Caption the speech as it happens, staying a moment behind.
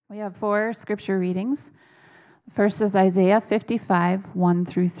We have 4 scripture readings. The first is Isaiah 55, 1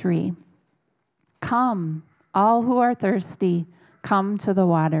 through 3. Come, all who are thirsty, come to the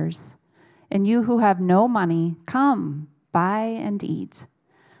waters. And you who have no money, come, buy and eat.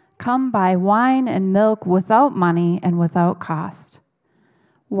 Come buy wine and milk without money and without cost.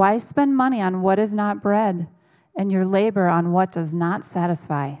 Why spend money on what is not bread, and your labor on what does not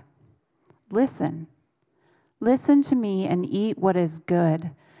satisfy? Listen to me and eat what is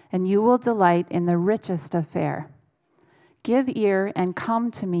good, and you will delight in the richest of fare. Give ear and come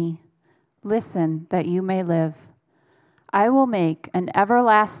to me. Listen that you may live. I will make an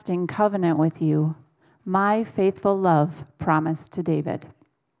everlasting covenant with you, my faithful love promised to David.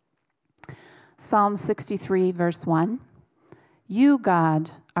 Psalm 63, verse 1. You,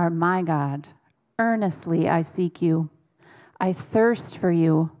 God, are my God. Earnestly I seek you. I thirst for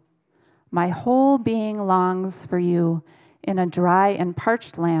you. My whole being longs for you in a dry and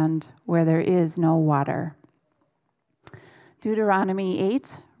parched land where there is no water. Deuteronomy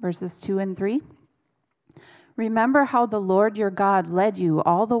 8, verses 2 and 3. Remember how the Lord your God led you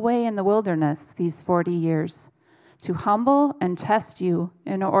all the way in the wilderness these 40 years, to humble and test you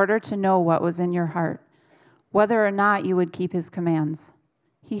in order to know what was in your heart, whether or not you would keep his commands.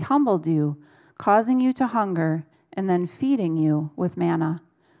 He humbled you, causing you to hunger, and then feeding you with manna,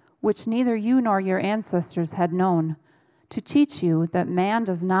 which neither you nor your ancestors had known, to teach you that man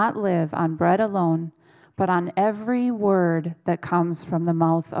does not live on bread alone, but on every word that comes from the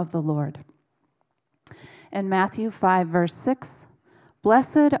mouth of the Lord. In Matthew 5, verse 6,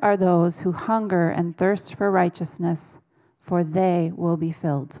 blessed are those who hunger and thirst for righteousness, for they will be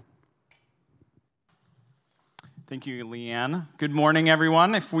filled. Thank you, Leanne. Good morning,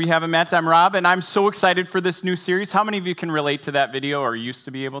 everyone. If we haven't met, I'm Rob, and I'm so excited for this new series. How many of you can relate to that video or used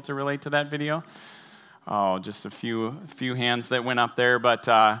to be able to relate to that video? Oh, just a few hands that went up there, but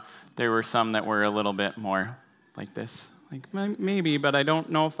there were some that were a little bit more like this. Like maybe, but I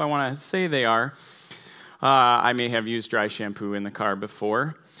don't know if I want to say they are. I may have used dry shampoo in the car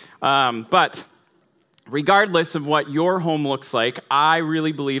before. But regardless of what your home looks like, I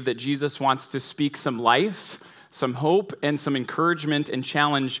really believe that Jesus wants to speak some life, some hope, and some encouragement and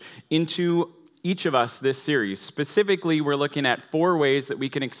challenge into each of us this series. Specifically, we're looking at 4 ways that we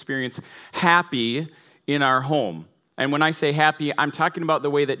can experience happy in our home. And when I say happy, I'm talking about the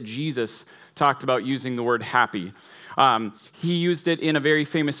way that Jesus talked about using the word happy. He used it in a very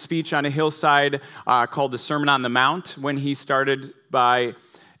famous speech on a hillside called the Sermon on the Mount when he started by,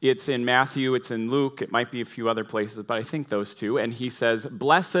 it's in Matthew, it's in Luke, it might be a few other places, but I think those 2. And he says,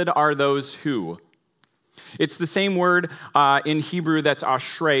 blessed are those who. It's the same word in Hebrew that's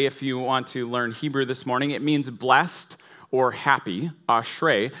ashrei. If you want to learn Hebrew this morning, it means blessed or happy,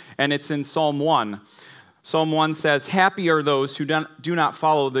 ashrei, and it's in Psalm 1. Psalm 1 says, happy are those who do not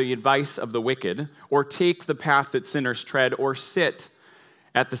follow the advice of the wicked, or take the path that sinners tread, or sit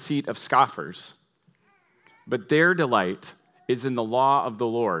at the seat of scoffers. But their delight is in the law of the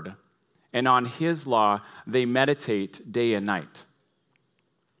Lord, and on his law they meditate day and night.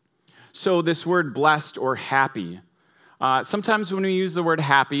 So this word blessed or happy, sometimes when we use the word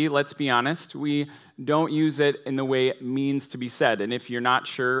happy, let's be honest, we don't use it in the way it means to be said. And if you're not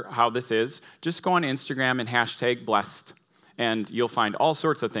sure how this is, just go on Instagram and hashtag blessed, and you'll find all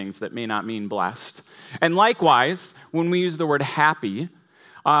sorts of things that may not mean blessed. And likewise, when we use the word happy,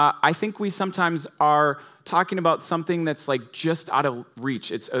 I think we sometimes are talking about something that's like just out of reach.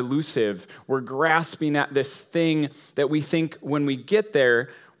 It's elusive. We're grasping at this thing that we think when we get there,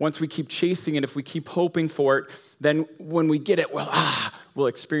 once we keep chasing it, if we keep hoping for it, then when we get it, we'll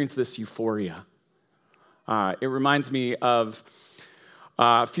experience this euphoria. It reminds me of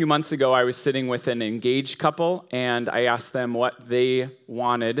a few months ago, I was sitting with an engaged couple, and I asked them what they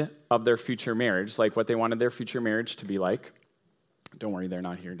wanted of their future marriage, like what they wanted their future marriage to be like. Don't worry, they're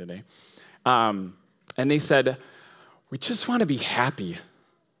not here today. And they said, we just want to be happy,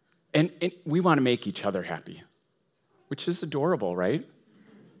 and we want to make each other happy, which is adorable, right?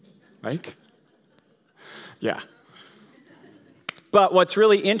 Like, yeah. But what's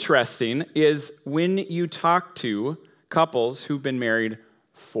really interesting is when you talk to couples who've been married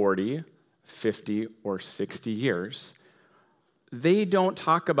 40, 50, or 60 years, they don't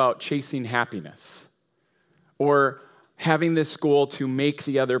talk about chasing happiness or having this goal to make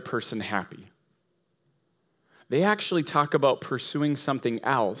the other person happy. They actually talk about pursuing something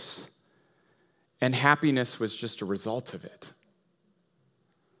else, and happiness was just a result of it.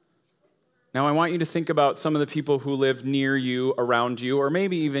 Now, I want you to think about some of the people who live near you, around you, or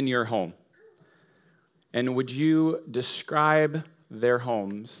maybe even your home. And would you describe their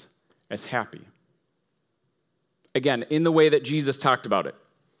homes as happy? Again, in the way that Jesus talked about it.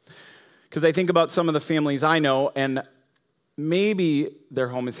 Because I think about some of the families I know, and maybe their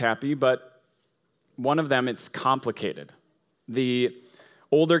home is happy, but one of them, it's complicated. The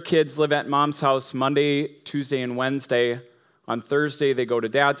older kids live at mom's house Monday, Tuesday, and Wednesday. On Thursday, they go to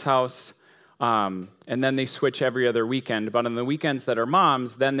dad's house, and then they switch every other weekend. But on the weekends that are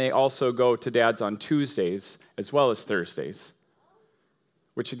mom's, then they also go to dad's on Tuesdays as well as Thursdays,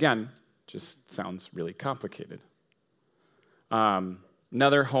 which again, just sounds really complicated.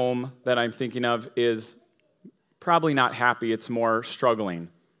 Another home that I'm thinking of is probably not happy, it's more struggling.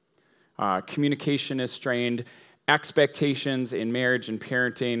 Communication is strained, expectations in marriage and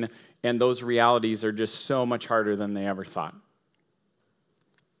parenting, and those realities are just so much harder than they ever thought.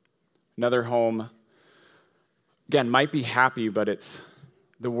 Another home, again, might be happy, but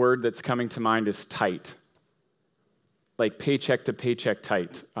the word that's coming to mind is tight. Like paycheck to paycheck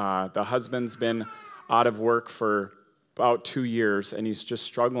tight. The husband's been out of work for about 2 years, and he's just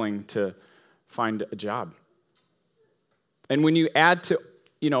struggling to find a job. And when you add to,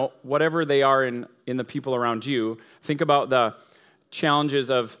 whatever they are in the people around you, think about the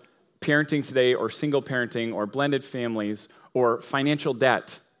challenges of parenting today, or single parenting, or blended families, or financial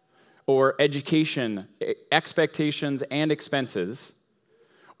debt, or education, expectations and expenses,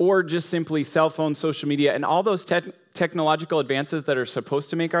 or just simply cell phone, social media, and all those technological advances that are supposed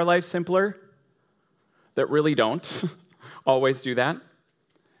to make our lives simpler, that really don't always do that.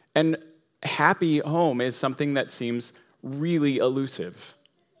 And happy home is something that seems really elusive.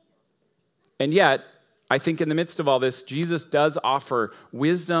 And yet, I think in the midst of all this, Jesus does offer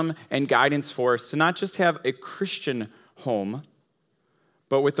wisdom and guidance for us to not just have a Christian home,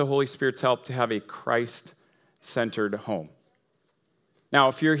 but with the Holy Spirit's help to have a Christ-centered home. Now,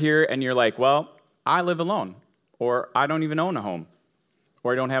 if you're here and you're like, well, I live alone, or I don't even own a home,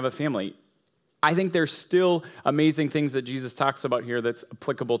 or I don't have a family, I think there's still amazing things that Jesus talks about here that's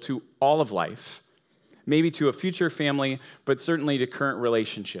applicable to all of life, maybe to a future family, but certainly to current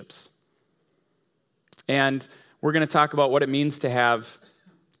relationships. And we're going to talk about what it means to have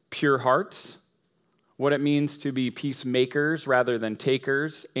pure hearts, what it means to be peacemakers rather than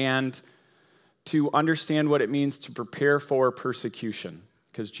takers, and to understand what it means to prepare for persecution.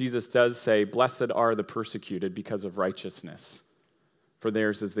 Because Jesus does say, "Blessed are the persecuted because of righteousness, for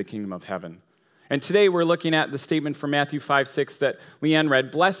theirs is the kingdom of heaven." And today we're looking at the statement from Matthew 5:6 that Leanne read,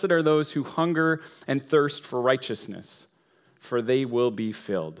 "Blessed are those who hunger and thirst for righteousness, for they will be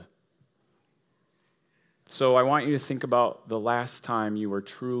filled." So I want you to think about the last time you were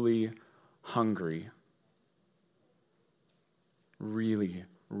truly hungry, really,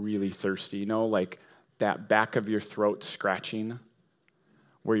 really thirsty. Like that back of your throat scratching,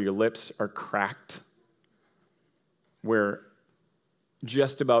 where your lips are cracked, where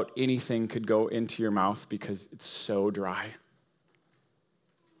just about anything could go into your mouth because it's so dry.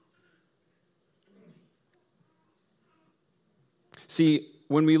 See,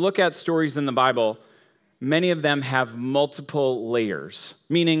 when we look at stories in the Bible, many of them have multiple layers,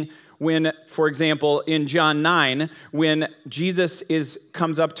 meaning when, for example, in John 9, when Jesus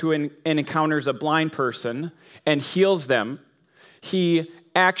comes up to and encounters a blind person and heals them, he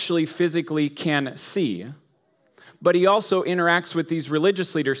actually physically can see. But he also interacts with these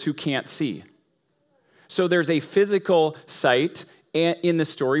religious leaders who can't see. So there's a physical sight in the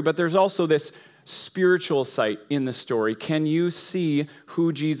story, but there's also this spiritual sight in the story. Can you see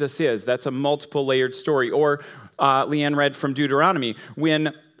who Jesus is? That's a multiple layered story. Or Leanne read from Deuteronomy,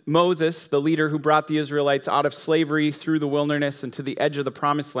 when Moses, the leader who brought the Israelites out of slavery through the wilderness and to the edge of the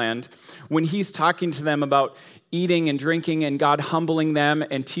promised land, when he's talking to them about eating and drinking and God humbling them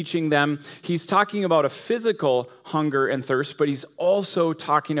and teaching them, he's talking about a physical hunger and thirst, but he's also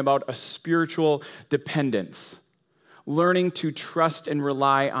talking about a spiritual dependence, learning to trust and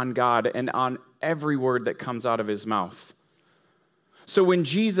rely on God and on every word that comes out of his mouth. So when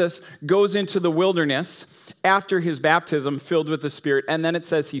Jesus goes into the wilderness after his baptism filled with the Spirit, and then it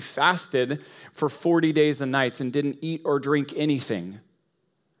says he fasted for 40 days and nights and didn't eat or drink anything,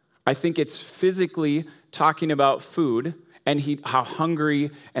 I think it's physically talking about food and how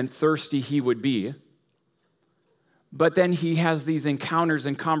hungry and thirsty he would be. But then he has these encounters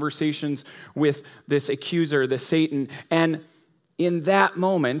and conversations with this accuser, the Satan, and in that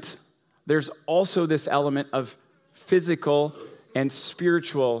moment, there's also this element of physical and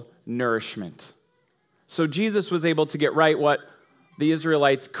spiritual nourishment. So Jesus was able to get right what the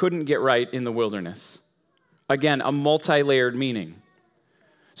Israelites couldn't get right in the wilderness. Again, a multi-layered meaning.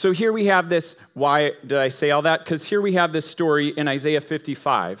 So here we have this, why did I say all that? Because here we have this story in Isaiah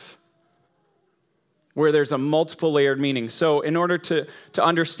 55 where there's a multiple layered meaning. So in order to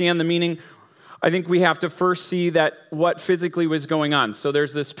understand the meaning, I think we have to first see that what physically was going on. So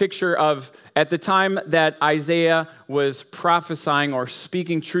there's this picture of, at the time that Isaiah was prophesying or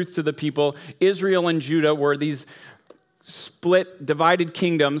speaking truth to the people, Israel and Judah were these split, divided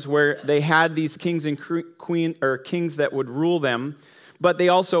kingdoms where they had these kings and kings that would rule them, but they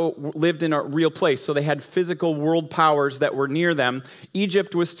also lived in a real place. So they had physical world powers that were near them.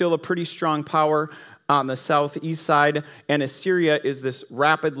 Egypt was still a pretty strong power on the southeast side, and Assyria is this as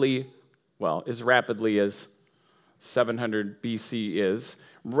rapidly as 700 BC is,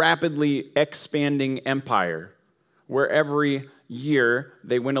 rapidly expanding empire, where every year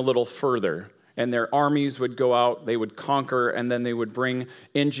they went a little further, and their armies would go out, they would conquer, and then they would bring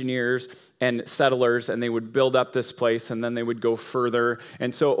engineers and settlers, and they would build up this place, and then they would go further.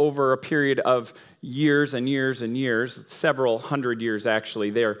 And so over a period of years and years and years, several hundred years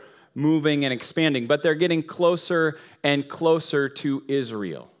actually, they're moving and expanding, but they're getting closer and closer to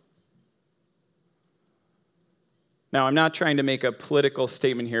Israel. Now, I'm not trying to make a political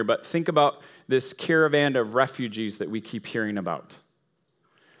statement here, but think about this caravan of refugees that we keep hearing about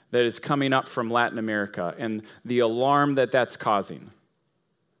that is coming up from Latin America and the alarm that that's causing.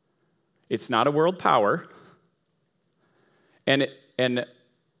 It's not a world power, and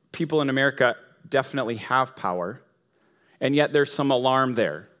people in America definitely have power, and yet there's some alarm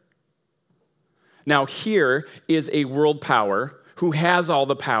there. Now, here is a world power who has all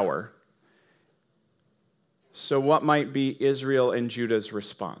the power. So what might be Israel and Judah's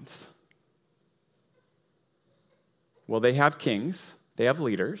response? Well, they have kings, they have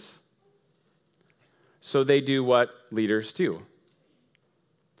leaders, so they do what leaders do.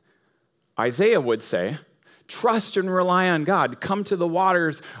 Isaiah would say, trust and rely on God. Come to the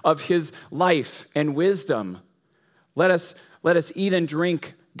waters of his life and wisdom. Let us eat and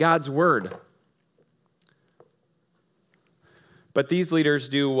drink God's word. But these leaders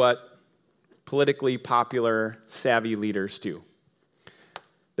do what politically popular, savvy leaders do.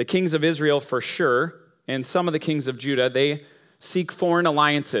 The kings of Israel, for sure, and some of the kings of Judah, they seek foreign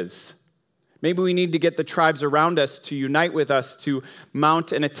alliances. Maybe we need to get the tribes around us to unite with us to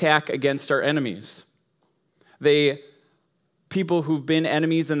mount an attack against our enemies. People who've been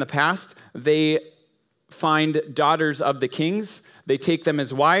enemies in the past, they find daughters of the kings, they take them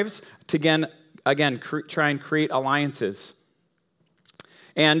as wives to again try and create alliances.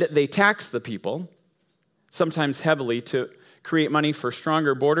 And they tax the people, sometimes heavily, to create money for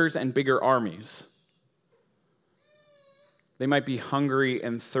stronger borders and bigger armies. They might be hungry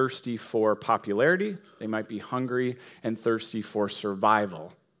and thirsty for popularity. They might be hungry and thirsty for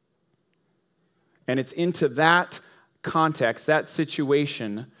survival. And it's into that context, that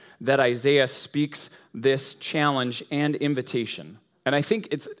situation, that Isaiah speaks this challenge and invitation. And I think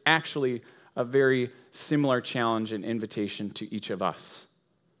it's actually a very similar challenge and invitation to each of us.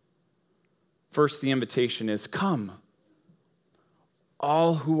 First, the invitation is, come,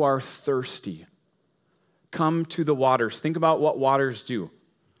 all who are thirsty, come to the waters. Think about what waters do.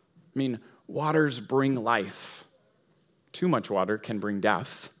 I mean, waters bring life. Too much water can bring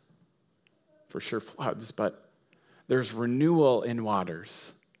death, for sure floods, but there's renewal in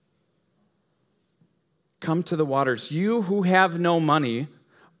waters. Come to the waters. You who have no money,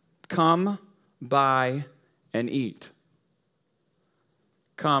 come, buy, and eat.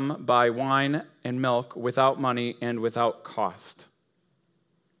 Come, buy wine and milk without money and without cost.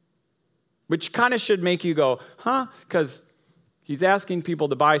 Which kind of should make you go, huh? Because he's asking people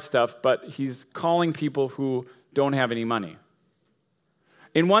to buy stuff, but he's calling people who don't have any money.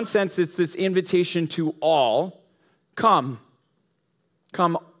 In one sense, it's this invitation to all. Come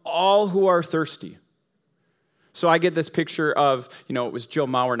all who are thirsty. So I get this picture of, it was Joe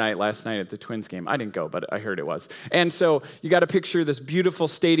Mauer night last night at the Twins game. I didn't go, but I heard it was. And so you got to picture this beautiful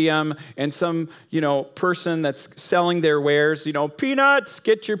stadium and some, person that's selling their wares, peanuts,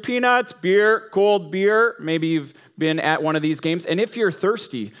 get your peanuts, beer, cold beer. Maybe you've been at one of these games. And if you're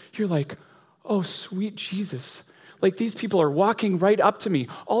thirsty, you're like, oh, sweet Jesus. Like, these people are walking right up to me.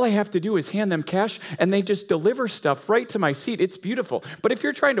 All I have to do is hand them cash, and they just deliver stuff right to my seat. It's beautiful. But if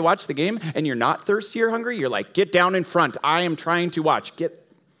you're trying to watch the game and you're not thirsty or hungry, you're like, get down in front. I am trying to watch.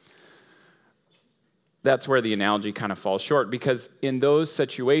 That's where the analogy kind of falls short, because in those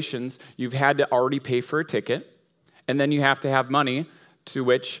situations, you've had to already pay for a ticket, and then you have to have money to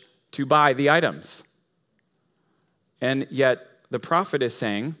buy the items. And yet, the prophet is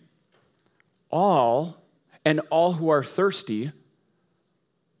saying, all who are thirsty,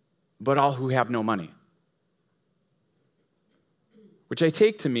 but all who have no money. Which I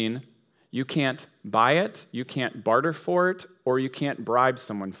take to mean you can't buy it, you can't barter for it, or you can't bribe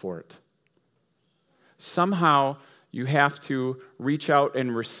someone for it. Somehow you have to reach out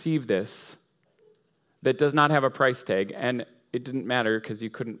and receive this that does not have a price tag, and it didn't matter because you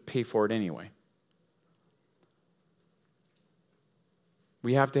couldn't pay for it anyway.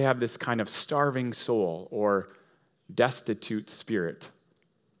 We have to have this kind of starving soul or destitute spirit.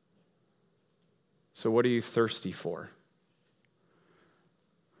 So what are you thirsty for?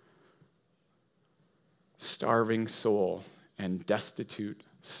 Starving soul and destitute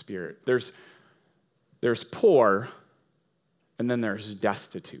spirit. There's poor, and then there's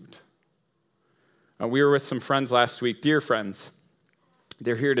destitute. We were with some friends last week, dear friends.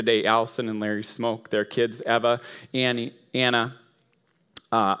 They're here today, Allison and Larry Smoke, their kids, Eva, Annie, Anna,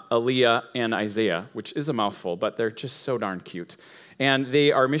 Aaliyah, and Isaiah, which is a mouthful, but they're just so darn cute. And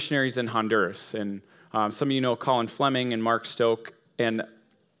they are missionaries in Honduras. And some of you know Colin Fleming and Mark Stoke. And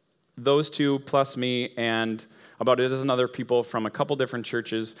those two, plus me, and about a dozen other people from a couple different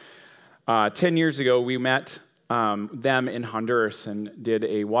churches. 10 years ago, we met them in Honduras and did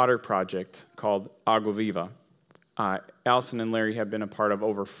a water project called Agua Viva. Allison and Larry have been a part of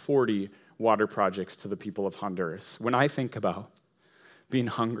over 40 water projects to the people of Honduras. When I think about being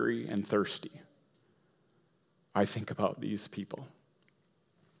hungry and thirsty, I think about these people.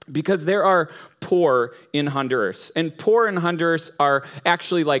 Because there are poor in Honduras. And poor in Honduras are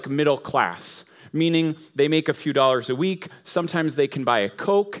actually like middle class, meaning they make a few dollars a week. Sometimes they can buy a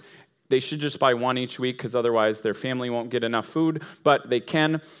Coke. They should just buy one each week because otherwise their family won't get enough food. But they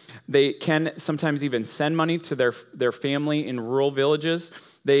can sometimes even send money to their family in rural villages.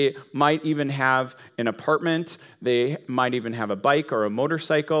 They might even have an apartment. They might even have a bike or a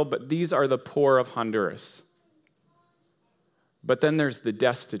motorcycle. But these are the poor of Honduras. But then there's the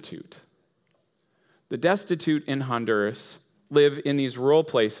destitute. The destitute in Honduras live in these rural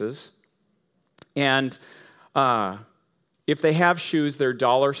places, and if they have shoes, they're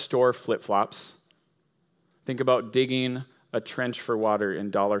dollar store flip-flops. Think about digging a trench for water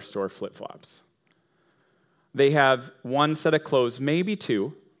in dollar store flip-flops. They have one set of clothes, maybe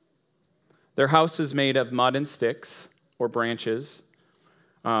two. Their house is made of mud and sticks or branches,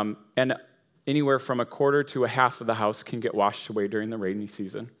 and anywhere from a quarter to a half of the house can get washed away during the rainy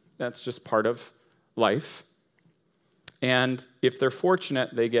season. That's just part of life. And if they're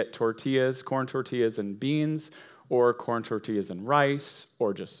fortunate, they get tortillas, corn tortillas and beans, or corn tortillas and rice,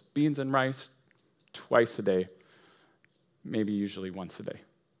 or just beans and rice twice a day, maybe usually once a day.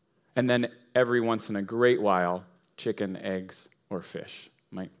 And then every once in a great while, chicken, eggs, or fish.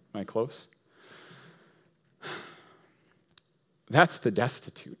 Am I close? That's the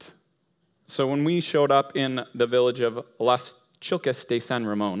destitute. So when we showed up in the village of Las Chilcas de San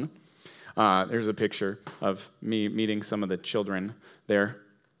Ramon, there's a picture of me meeting some of the children there.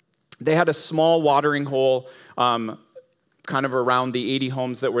 They had a small watering hole kind of around the 80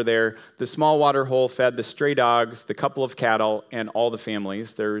 homes that were there. The small water hole fed the stray dogs, the couple of cattle, and all the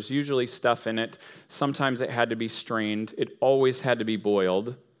families. There's usually stuff in it. Sometimes it had to be strained. It always had to be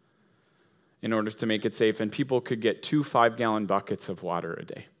boiled in order to make it safe. And people could get 2 5-gallon buckets of water a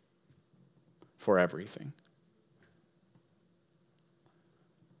day for everything.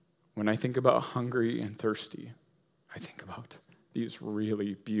 When I think about hungry and thirsty, I think about these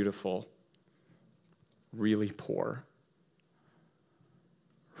really beautiful, really poor,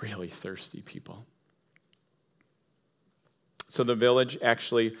 really thirsty people. So the village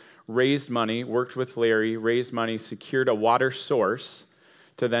actually raised money, worked with Larry, raised money, secured a water source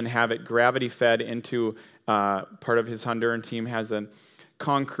to then have it gravity fed into part of his Honduran team has a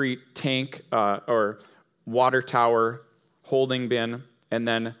concrete tank or water tower holding bin, and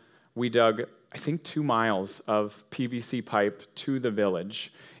then we dug, I think, 2 miles of PVC pipe to the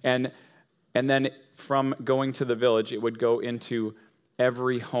village. And then from going to the village, it would go into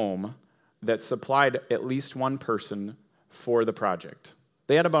every home that supplied at least one person for the project.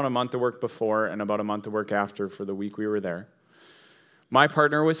 They had about a month of work before and about a month of work after for the week we were there. My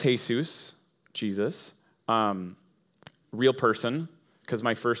partner was Jesus, real person, because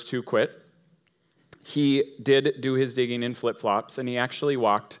my first 2 quit. He did do his digging in flip-flops, and he actually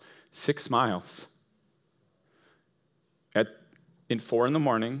walked 6 miles in 4 in the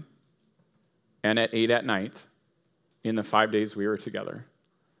morning and at 8 at night in the 5 days we were together,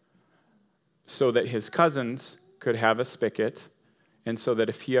 so that his cousins could have a spigot, and so that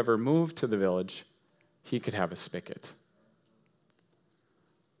if he ever moved to the village, he could have a spigot.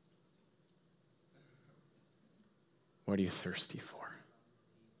 What are you thirsty for?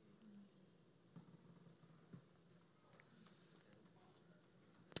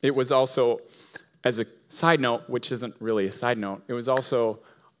 It was also, as a side note, which isn't really a side note, it was also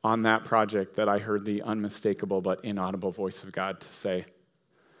on that project that I heard the unmistakable but inaudible voice of God to say,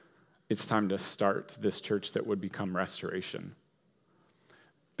 it's time to start this church that would become Restoration.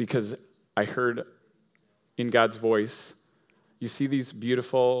 Because I heard in God's voice, you see these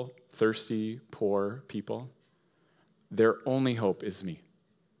beautiful, thirsty, poor people? Their only hope is me.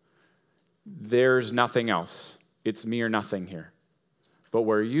 There's nothing else. It's me or nothing here. But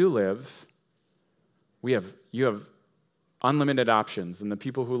where you live, you have unlimited options, and the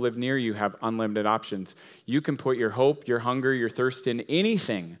people who live near you have unlimited options. You can put your hope, your hunger, your thirst in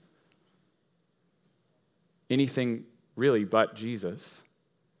anything really but Jesus.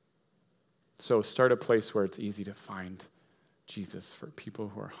 So start a place where it's easy to find Jesus for people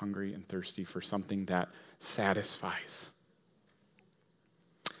who are hungry and thirsty for something that satisfies.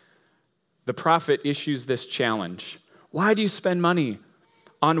 The prophet issues this challenge. Why do you spend money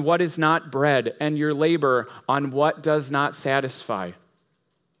on what is not bread and your labor on what does not satisfy?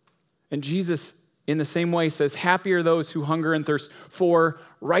 And Jesus, in the same way, says, happy are those who hunger and thirst for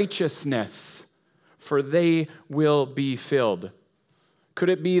righteousness, for they will be filled. Could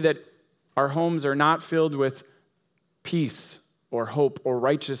it be that our homes are not filled with peace or hope or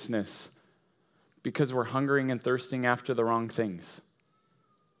righteousness because we're hungering and thirsting after the wrong things?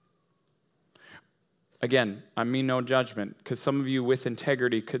 Again, I mean no judgment, because some of you with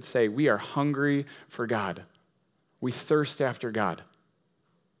integrity could say, we are hungry for God. We thirst after God.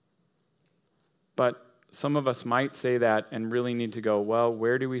 But some of us might say that and really need to go, well,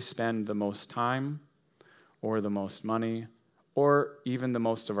 where do we spend the most time or the most money or even the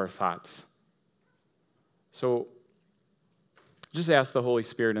most of our thoughts? So just ask the Holy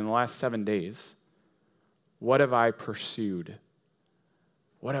Spirit in the last 7 days, what have I pursued?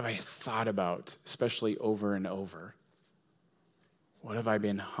 What have I thought about, especially over and over? What have I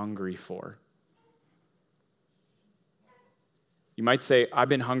been hungry for? You might say, I've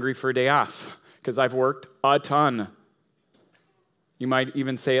been hungry for a day off because I've worked a ton. You might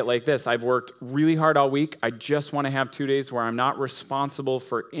even say it like this: I've worked really hard all week. I just want to have 2 days where I'm not responsible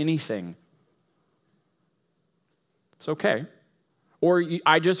for anything. It's okay. Or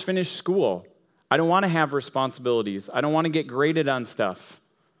I just finished school. I don't want to have responsibilities. I don't want to get graded on stuff.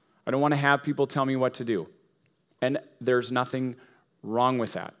 I don't want to have people tell me what to do. And there's nothing wrong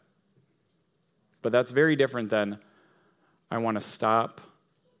with that. But that's very different than I want to stop,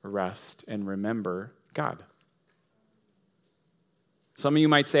 rest, and remember God. Some of you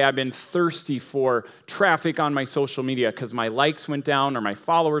might say, I've been thirsty for traffic on my social media because my likes went down or my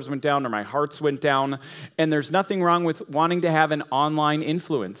followers went down or my hearts went down. And there's nothing wrong with wanting to have an online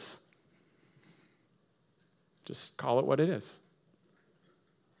influence. Just call it what it is.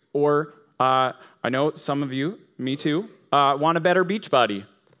 Or I know some of you, me too, want a better beach body.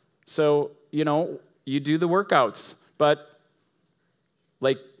 So, you do the workouts, but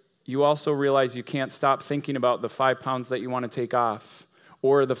you also realize you can't stop thinking about the 5 pounds that you want to take off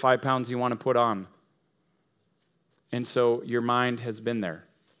or the 5 pounds you want to put on. And so your mind has been there.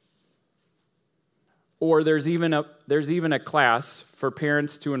 Or there's even a class for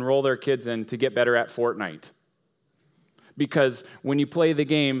parents to enroll their kids in to get better at Fortnite. Because when you play the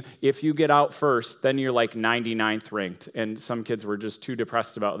game, if you get out first, then you're like 99th ranked. And some kids were just too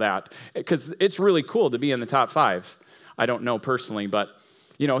depressed about that. Because it's really cool to be in the top 5. I don't know personally, but,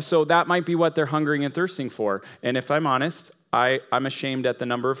 so that might be what they're hungering and thirsting for. And if I'm honest, I'm ashamed at the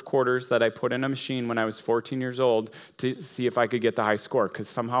number of quarters that I put in a machine when I was 14 years old to see if I could get the high score. Because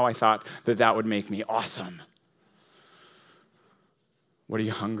somehow I thought that would make me awesome. What are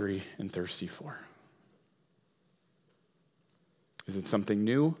you hungry and thirsty for? Is it something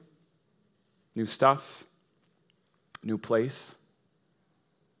new? New stuff? New place?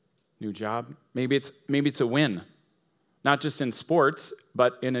 New job? Maybe it's a win. Not just in sports,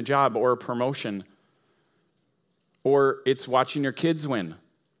 but in a job or a promotion. Or it's watching your kids win.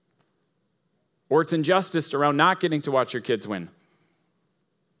 Or it's injustice around not getting to watch your kids win.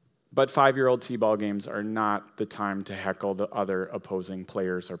 But 5-year-old t-ball games are not the time to heckle the other opposing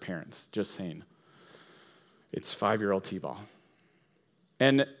players or parents. Just saying. It's 5-year-old t-ball.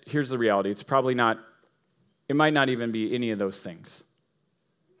 And here's the reality. It might not even be any of those things.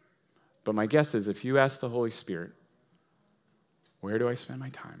 But my guess is if you ask the Holy Spirit, where do I spend my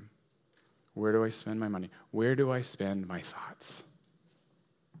time? Where do I spend my money? Where do I spend my thoughts?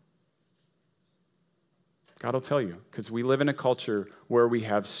 God will tell you, because we live in a culture where we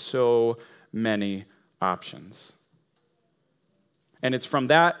have so many options. And it's from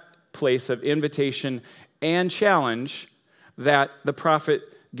that place of invitation and challenge that the prophet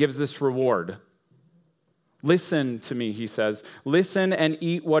gives this reward. Listen to me, he says. Listen and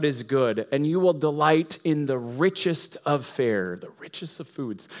eat what is good, and you will delight in the richest of fare, the richest of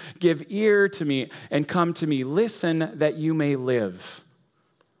foods. Give ear to me and come to me. Listen that you may live.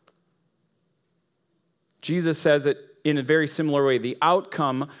 Jesus says it in a very similar way. The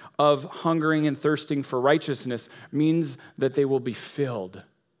outcome of hungering and thirsting for righteousness means that they will be filled.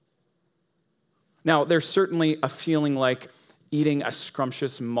 Now, there's certainly a feeling like eating a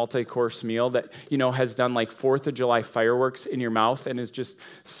scrumptious multi-course meal that, has done like 4th of July fireworks in your mouth and is just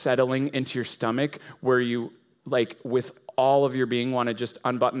settling into your stomach, where you, like, with all of your being want to just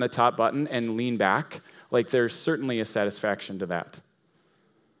unbutton the top button and lean back. Like, there's certainly a satisfaction to that.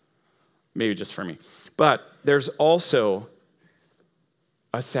 Maybe just for me. But there's also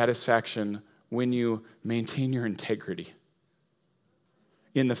a satisfaction when you maintain your integrity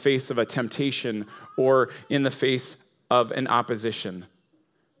in the face of a temptation or in the face of an opposition.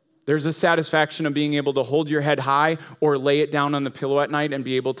 There's a satisfaction of being able to hold your head high or lay it down on the pillow at night and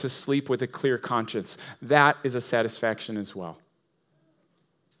be able to sleep with a clear conscience. That is a satisfaction as well.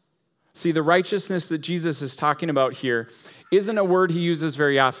 See, the righteousness that Jesus is talking about here isn't a word he uses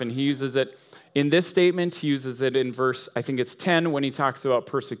very often. He uses it in this statement. He uses it in verse, I think it's 10, when he talks about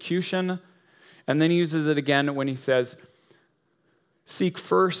persecution. And then he uses it again when he says, seek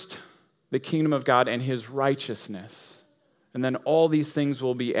first the kingdom of God and his righteousness, and then all these things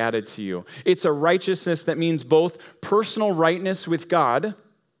will be added to you. It's a righteousness that means both personal rightness with God,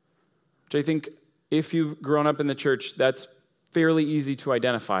 which I think if you've grown up in the church, that's fairly easy to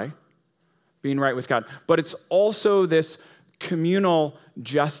identify, being right with God. But it's also this communal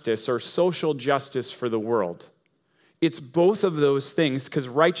justice or social justice for the world. It's both of those things, because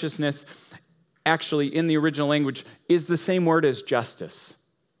righteousness actually in the original language is the same word as justice.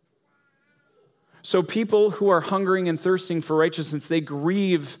 So people who are hungering and thirsting for righteousness, they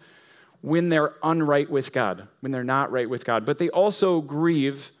grieve when they're unright with God, when they're not right with God. But they also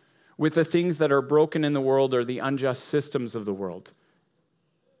grieve with the things that are broken in the world or the unjust systems of the world.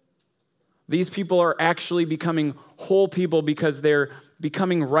 These people are actually becoming whole people because they're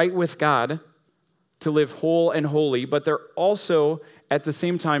becoming right with God to live whole and holy, but they're also at the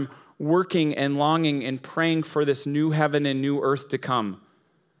same time working and longing and praying for this new heaven and new earth to come.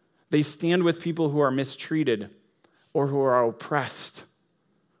 They stand with people who are mistreated or who are oppressed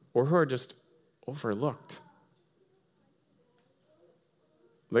or who are just overlooked.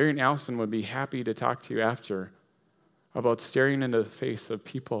 Larry and Allison would be happy to talk to you after about staring into the face of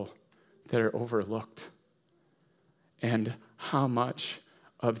people that are overlooked and how much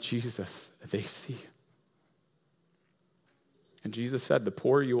of Jesus they see. And Jesus said, the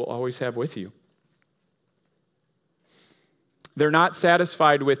poor you will always have with you. They're not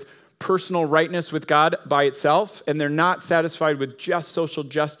satisfied with personal rightness with God by itself, and they're not satisfied with just social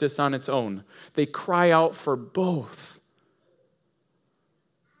justice on its own. They cry out for both.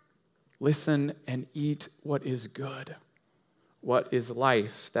 Listen and eat what is good, what is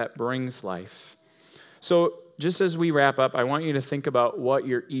life that brings life. So just as we wrap up, I want you to think about what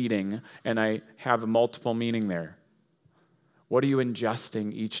you're eating, and I have a multiple meaning there. What are you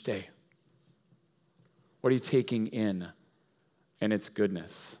ingesting each day? What are you taking in? And its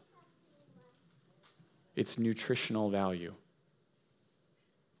goodness, its nutritional value.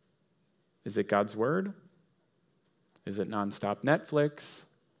 Is it God's word? Is it nonstop Netflix?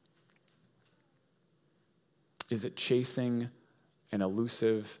 Is it chasing an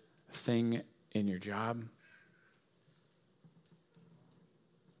elusive thing in your job?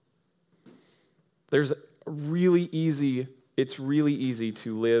 It's really easy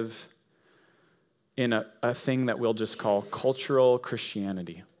to live in a thing that we'll just call cultural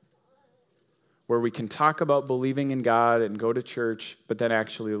Christianity, where we can talk about believing in God and go to church, but then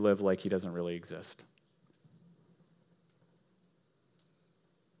actually live like he doesn't really exist.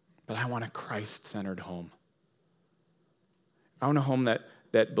 But I want a Christ-centered home. I want a home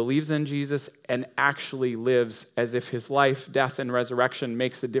that believes in Jesus and actually lives as if his life, death, and resurrection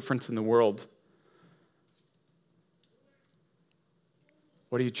makes a difference in the world.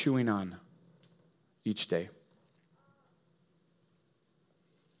 What are you chewing on each day?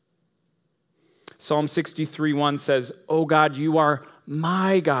 Psalm 63:1 says, "Oh God, you are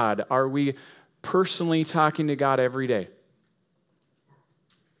my God." Are we personally talking to God every day?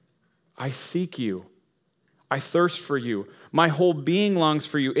 I seek you. I thirst for you. My whole being longs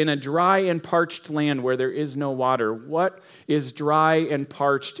for you in a dry and parched land where there is no water. What is dry and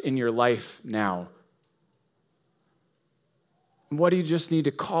parched in your life now? What do you just need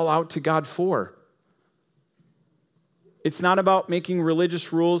to call out to God for? It's not about making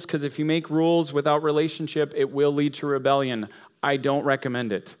religious rules, because if you make rules without relationship, it will lead to rebellion. I don't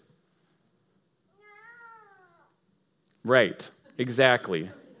recommend it. Right,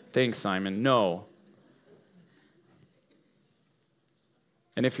 exactly. Thanks, Simon. No.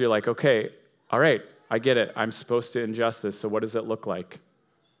 And if you're like, okay, all right, I get it. I'm supposed to ingest this, so what does it look like?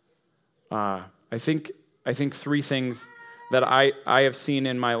 I think three things that I have seen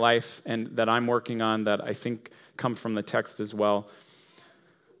in my life and that I'm working on that I think come from the text as well.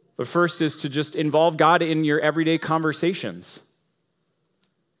 The first is to just involve God in your everyday conversations.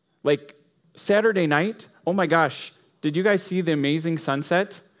 Like Saturday night, oh my gosh, did you guys see the amazing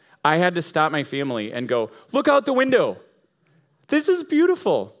sunset? I had to stop my family and go, look out the window. This is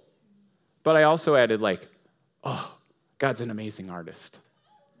beautiful. But I also added oh, God's an amazing artist.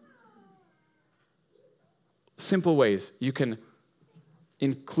 Simple ways you can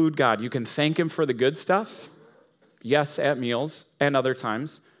include God. You can thank him for the good stuff. Yes, at meals and other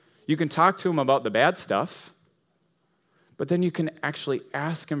times. You can talk to him about the bad stuff. But then you can actually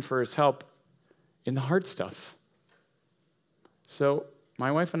ask him for his help in the hard stuff. So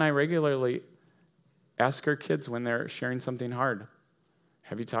my wife and I regularly ask our kids when they're sharing something hard,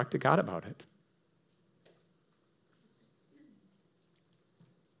 have you talked to God about it?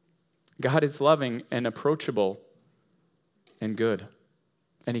 God is loving and approachable and good,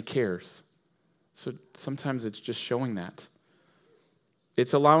 and he cares. So sometimes it's just showing that.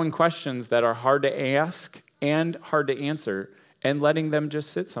 It's allowing questions that are hard to ask and hard to answer and letting them just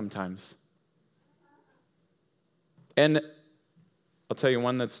sit sometimes. And I'll tell you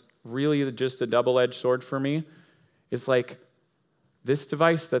one that's really just a double-edged sword for me is this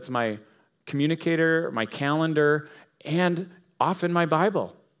device that's my communicator, my calendar, and often my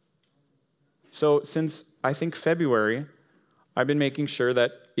Bible. So since I think February, I've been making sure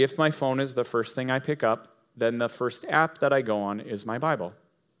that if my phone is the first thing I pick up, then the first app that I go on is my Bible.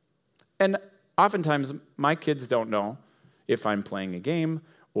 And oftentimes, my kids don't know if I'm playing a game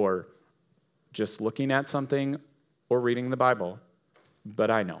or just looking at something or reading the Bible, but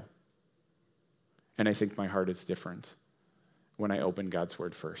I know. And I think my heart is different when I open God's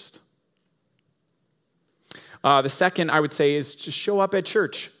Word first. The second, I would say, is to show up at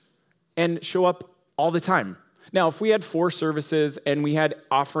church and show up all the time. Now, if we had 4 services and we had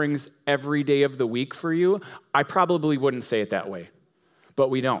offerings every day of the week for you, I probably wouldn't say it that way, but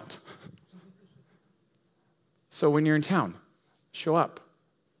we don't. So when you're in town, show up.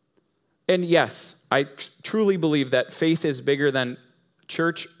 And yes, I truly believe that faith is bigger than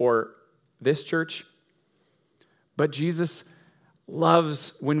church or this church, but Jesus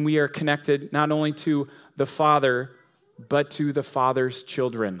loves when we are connected not only to the Father, but to the Father's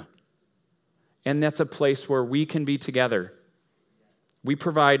children. And that's a place where we can be together. We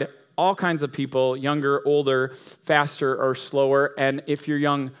provide all kinds of people, younger, older, faster, or slower. And if you're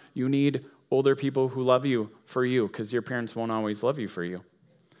young, you need older people who love you for you, because your parents won't always love you for you.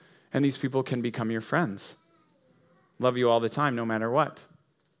 And these people can become your friends. Love you all the time, no matter what.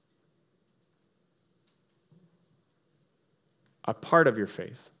 A part of your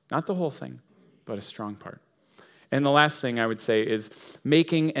faith, not the whole thing, but a strong part. And the last thing I would say is make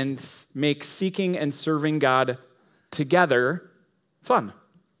seeking and serving God together fun.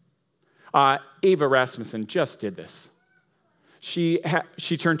 Ava Rasmussen just did this. She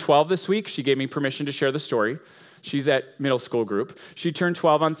turned 12 this week. She gave me permission to share the story. She's at middle school group. She turned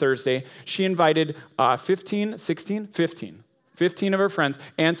 12 on Thursday. She invited 15 of her friends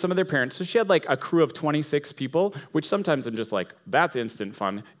and some of their parents. So she had a crew of 26 people, which sometimes I'm just that's instant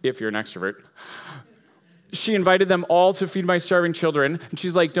fun if you're an extrovert. She invited them all to Feed My Starving Children. And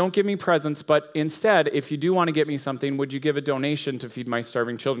she's like, don't give me presents, but instead, if you do want to get me something, would you give a donation to Feed My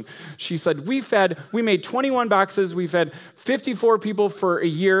Starving Children? She said, we made 21 boxes. We fed 54 people for a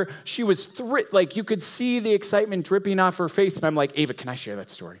year. She was you could see the excitement dripping off her face. And I'm like, Ava, can I share that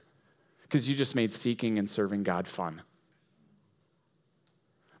story? Because you just made seeking and serving God fun.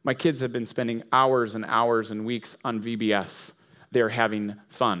 My kids have been spending hours and hours and weeks on VBS. They're having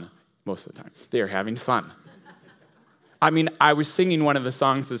fun most of the time. They are having fun. I was singing one of the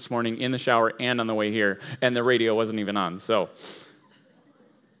songs this morning in the shower and on the way here, and the radio wasn't even on, so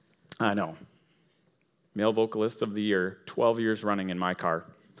I know. Male vocalist of the year, 12 years running in my car.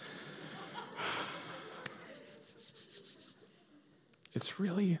 It's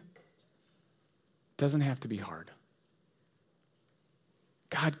really doesn't have to be hard.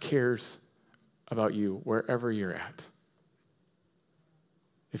 God cares about you wherever you're at.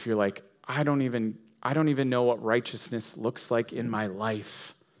 If you're like, I don't even know what righteousness looks like in my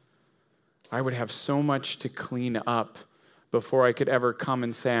life. I would have so much to clean up before I could ever come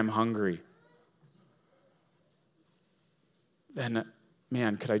and say I'm hungry. Then,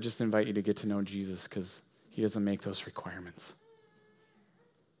 man, could I just invite you to get to know Jesus, because he doesn't make those requirements.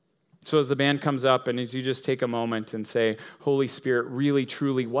 So as the band comes up and as you just take a moment and say, Holy Spirit, really,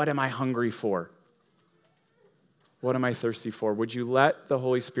 truly, what am I hungry for? What am I thirsty for? Would you let the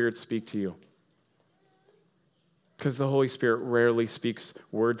Holy Spirit speak to you? Because the Holy Spirit rarely speaks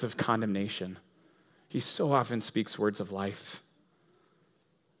words of condemnation. He so often speaks words of life.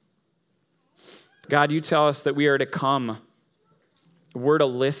 God, you tell us that we are to come, we're to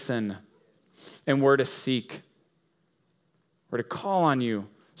listen, and we're to seek. We're to call on you.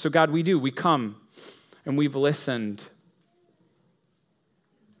 So God, we come, and we've listened.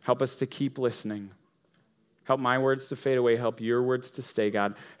 Help us to keep listening. Help my words to fade away. Help your words to stay,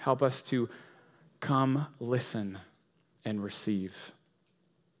 God. Help us to come, listen, and receive.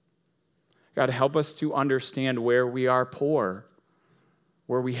 God, help us to understand where we are poor,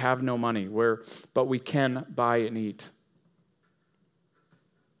 where we have no money, but we can buy and eat.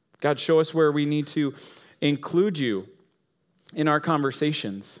 God, show us where we need to include you in our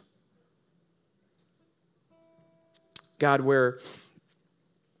conversations. God,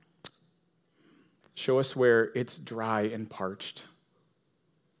 show us where it's dry and parched,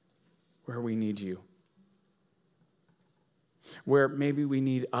 where we need you, where maybe we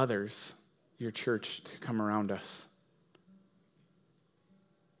need others, your church, to come around us.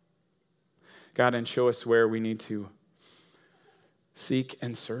 God, and show us where we need to seek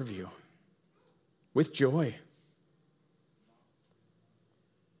and serve you with joy.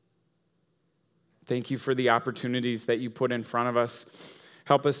 Thank you for the opportunities that you put in front of us.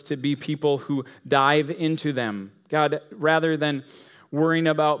 Help us to be people who dive into them. God, rather than worrying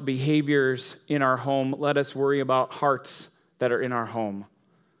about behaviors in our home, let us worry about hearts that are in our home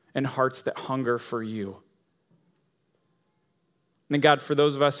and hearts that hunger for you. And God, for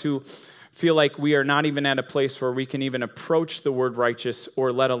those of us who feel like we are not even at a place where we can even approach the word righteous,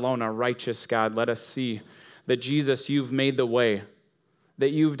 or let alone a righteous God, let us see that Jesus, you've made the way,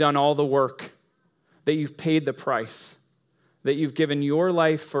 that you've done all the work, that you've paid the price, that you've given your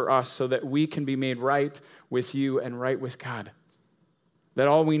life for us so that we can be made right with you and right with God. That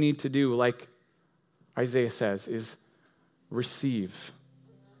all we need to do, like Isaiah says, is receive.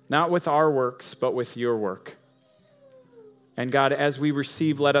 Not with our works, but with your work. And God, as we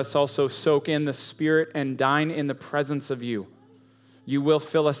receive, let us also soak in the Spirit and dine in the presence of you. You will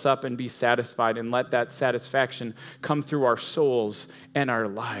fill us up and be satisfied, and let that satisfaction come through our souls and our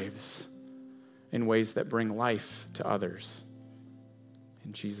lives in ways that bring life to others.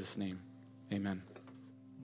 In Jesus' name, amen.